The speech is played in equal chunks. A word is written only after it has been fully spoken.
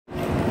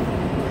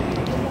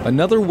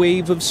Another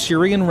wave of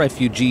Syrian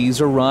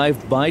refugees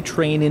arrived by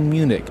train in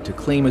Munich to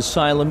claim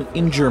asylum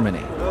in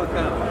Germany.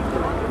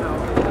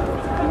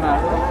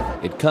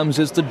 It comes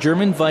as the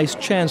German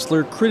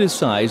vice-chancellor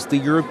criticized the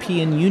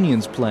European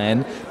Union's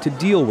plan to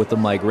deal with the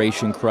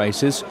migration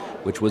crisis,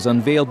 which was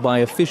unveiled by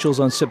officials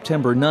on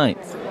September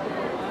 9th.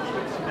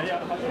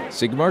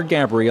 Sigmar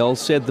Gabriel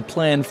said the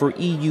plan for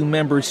EU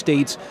member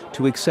states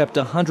to accept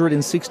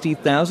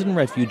 160,000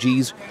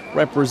 refugees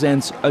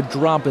represents a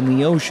drop in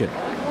the ocean.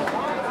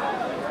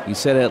 He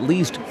said at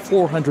least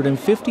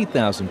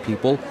 450,000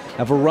 people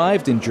have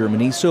arrived in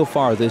Germany so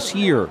far this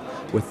year,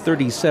 with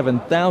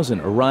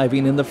 37,000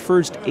 arriving in the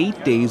first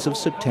 8 days of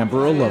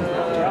September alone.